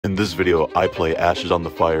In this video, I play Ashes on the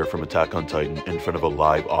Fire from Attack on Titan in front of a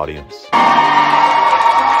live audience.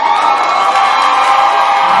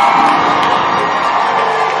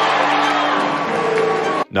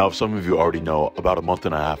 Now, if some of you already know, about a month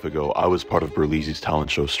and a half ago, I was part of Berleezy's talent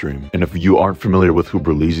show stream. And if you aren't familiar with who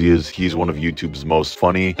Berleezy is, he's one of YouTube's most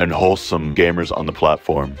funny and wholesome gamers on the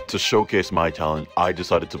platform. To showcase my talent, I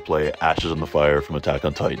decided to play Ashes on the Fire from Attack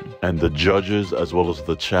on Titan. And the judges, as well as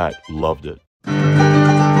the chat, loved it.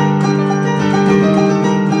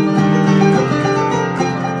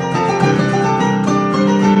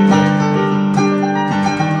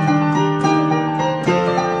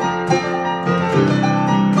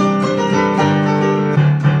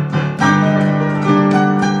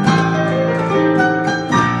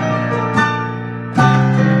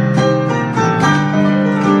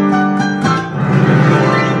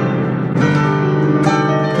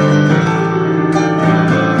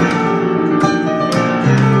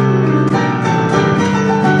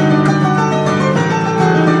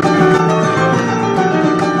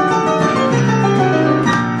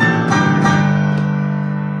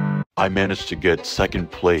 I managed to get second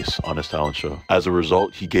place on his talent show. As a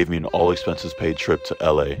result, he gave me an all expenses paid trip to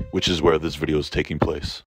LA, which is where this video is taking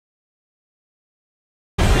place.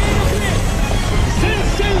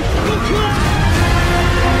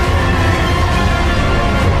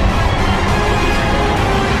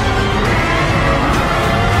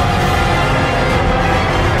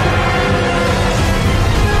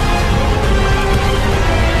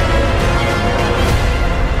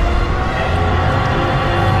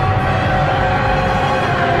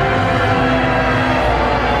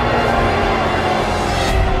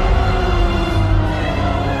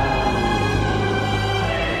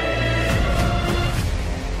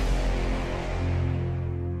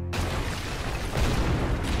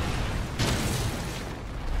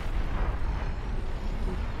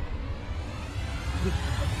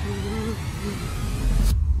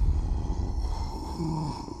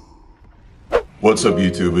 What's up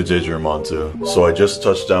YouTube, it's AJ Montu. So I just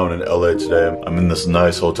touched down in LA today. I'm in this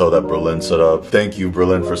nice hotel that Berlin set up. Thank you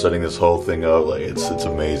Berlin for setting this whole thing up. Like it's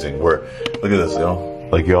amazing. Look at this, yo.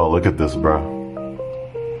 Like yo, look at this, bro.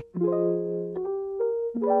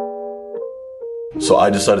 So I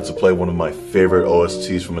decided to play one of my favorite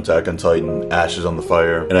OSTs from Attack on Titan, Ashes on the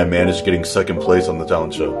Fire, and I managed getting second place on the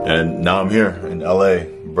talent show. And now I'm here in LA.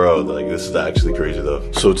 Bro, like this is actually crazy though.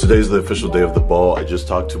 So today's the official day of the ball. I just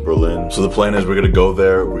talked to Berlin. So the plan is we're gonna go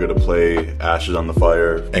there, we're gonna play Ashes on the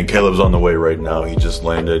Fire, and Caleb's on the way right now. He just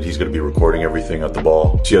landed. He's gonna be recording everything at the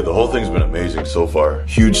ball. So yeah, the whole thing's been amazing so far.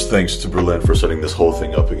 Huge thanks to Berlin for setting this whole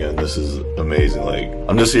thing up again. This is amazing. Like,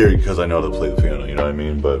 I'm just here because I know how to play the piano, you know what I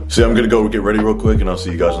mean? But see, I'm gonna go get ready real quick and I'll see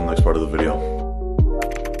you guys in the next part of the video.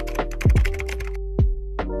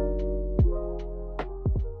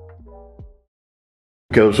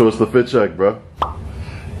 Caleb, show us the fit check, bro.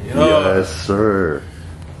 Yes, sir.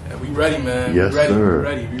 Yeah, we ready, man. Yes, sir.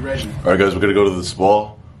 We ready. All right, guys, we're gonna go to this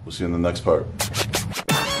ball. We'll see you in the next part.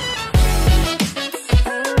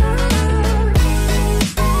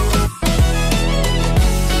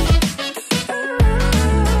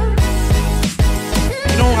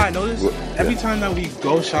 You know what I noticed? Every time that we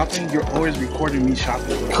go shopping, you're always recording me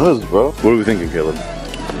shopping. Cuz, bro. What are we thinking, Caleb?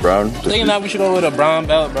 Brown? I'm thinking that we should go with a brown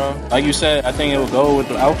belt, bro. Like you said, I think it will go with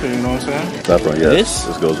the outfit, you know what I'm saying? Saffron, yeah. This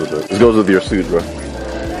goes with it. This goes with your suit, bro.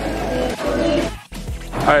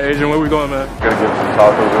 Alright, Adrian, where we going, man? Gotta get some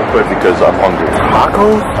tacos real quick because I'm hungry.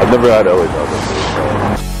 Tacos? I've never had LA tacos.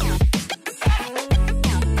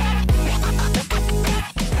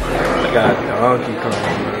 I got Donkey Kong.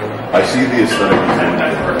 I see the aesthetic.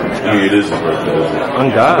 I mean, it is his birthday, isn't it? On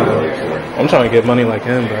God. I'm trying to get money like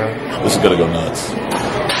him, bro. This is gonna go nuts.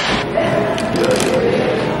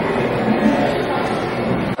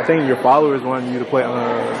 I think your followers want you to play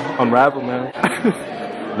Unravel, man.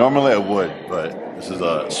 Normally I would, but this is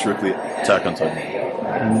strictly Attack on Titan.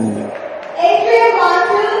 Adrian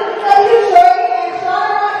Montu, Cody Shorty, and Sean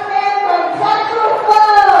Roxanne from Central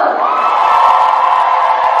Flow.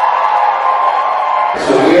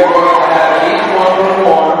 So we are going to have each one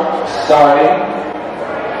perform, starting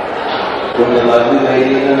from the lovely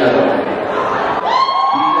lady in the middle.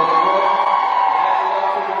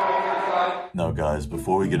 Now guys,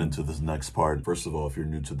 before we get into this next part, first of all, if you're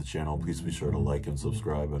new to the channel, please be sure to like and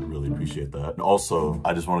subscribe. I'd really appreciate that. And also,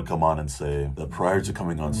 I just want to come on and say that prior to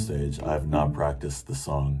coming on stage, I have not practiced the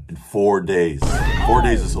song in 4 days. 4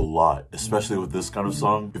 days is a lot, especially with this kind of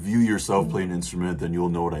song. If you yourself play an instrument, then you'll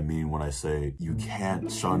know what I mean when I say you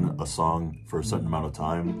can't shun a song for a certain amount of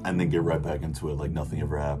time and then get right back into it like nothing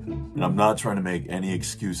ever happened. And I'm not trying to make any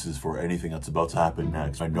excuses for anything that's about to happen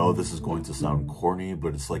next. I know this is going to sound corny,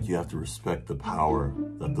 but it's like you have to respect the power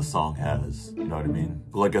that the song has. You know what I mean?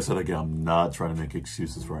 But like I said again, I'm not trying to make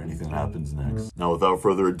excuses for anything that happens next. Now, without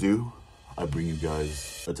further ado, I bring you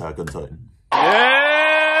guys Attack on Titan. Yeah!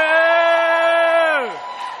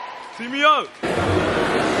 See me up!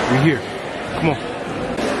 We're here. Come on.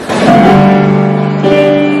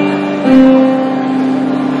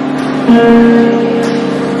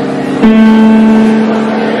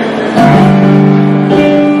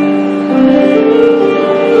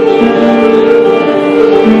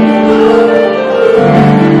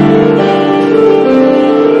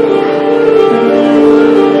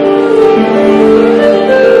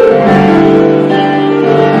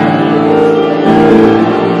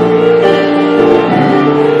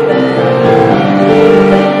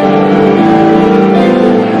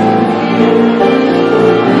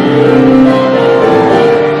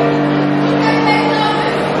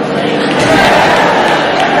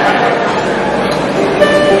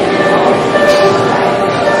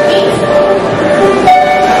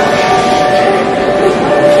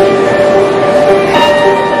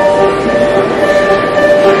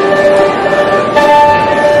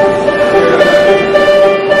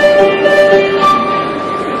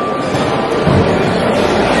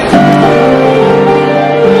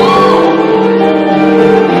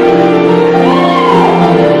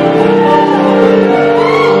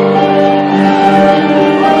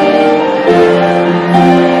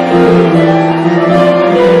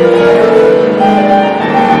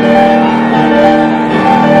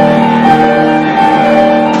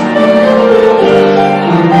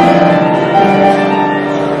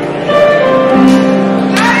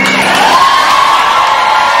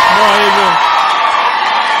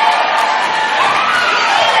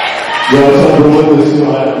 Yo, something with this, I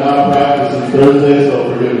have not practiced since Thursday, so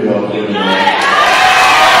forgive me, y'all.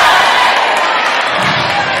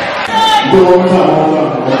 Do it one more time.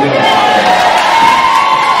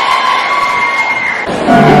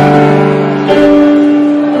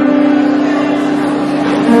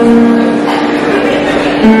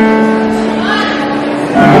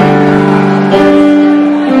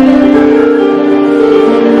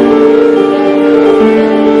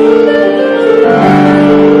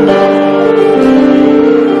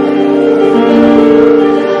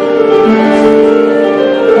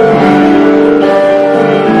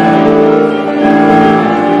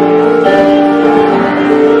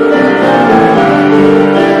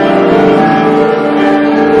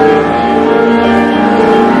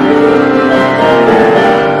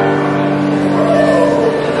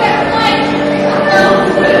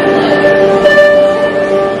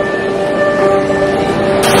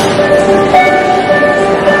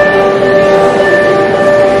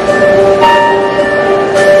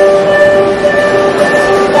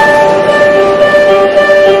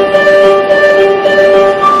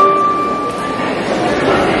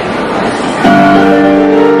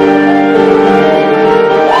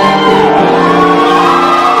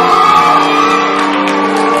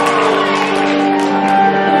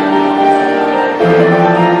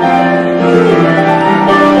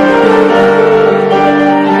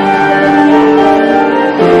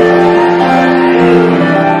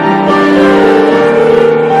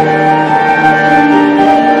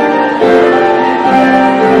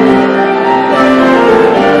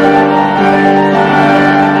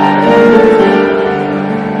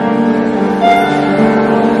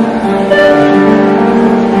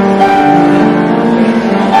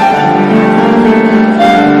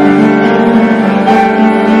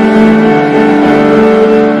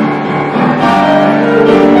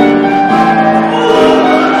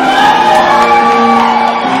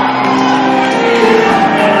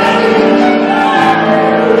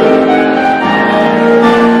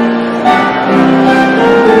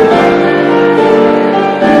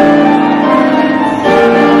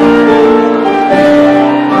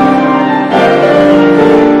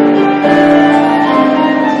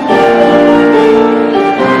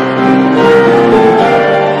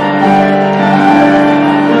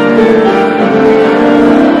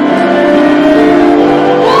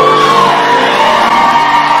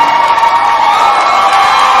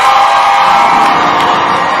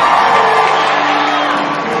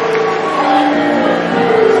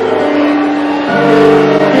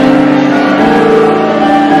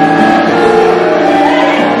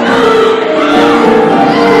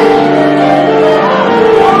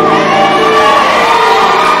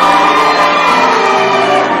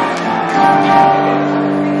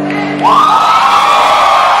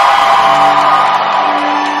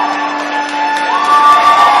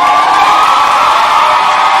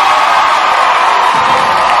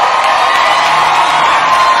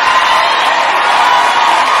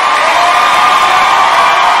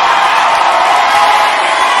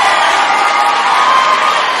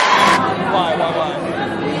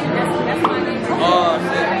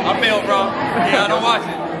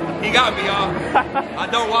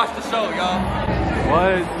 watch the show, y'all.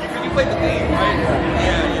 What? You played the theme, right?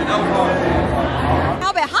 Yeah, that was hard.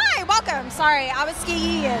 Albert, hi, welcome. Sorry, I was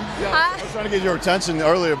skiing. I was trying to get your attention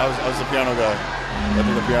earlier. I was the piano guy. I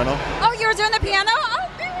did the piano. Oh, you were doing the piano? Oh,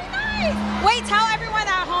 very nice. Wait, tell everyone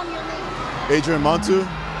at home your name. Adrian Montu.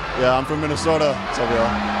 Yeah, I'm from Minnesota. What's up, y'all?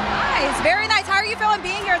 Nice, very nice. How are you feeling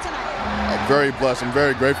being here tonight? I'm very blessed. I'm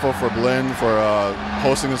very grateful for Berlin for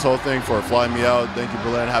hosting this whole thing, for flying me out. Thank you,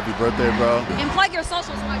 Berlin. Happy birthday, bro. And plug your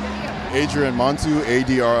socials while you're here. Adrian Montu,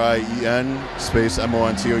 A-D-R-I-E-N, space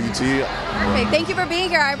M-O-N-T-O-U-T. Perfect. Thank you for being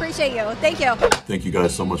here. I appreciate you. Thank you. Thank you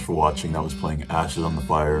guys so much for watching. That was playing Ashes on the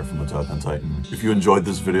Fire from Attack on Titan. If you enjoyed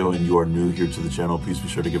this video and you are new here to the channel, please be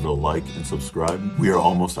sure to give it a like and subscribe. We are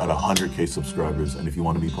almost at 100K subscribers, and if you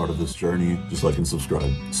want to be part of this journey, just like and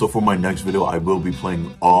subscribe. So for my next video, I will be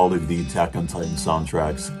playing all of the Attack on Titan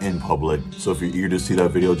soundtracks in public. So if you're eager to see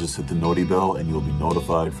that video, just hit the noti bell and you'll be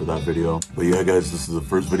notified for that video. But yeah, guys, this is the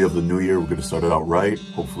first video of the new year. We're going to start it out right.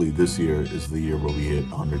 Hopefully this year is the year where we hit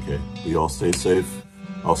 100K. But y'all stay safe.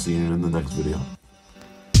 I'll see you in the next video.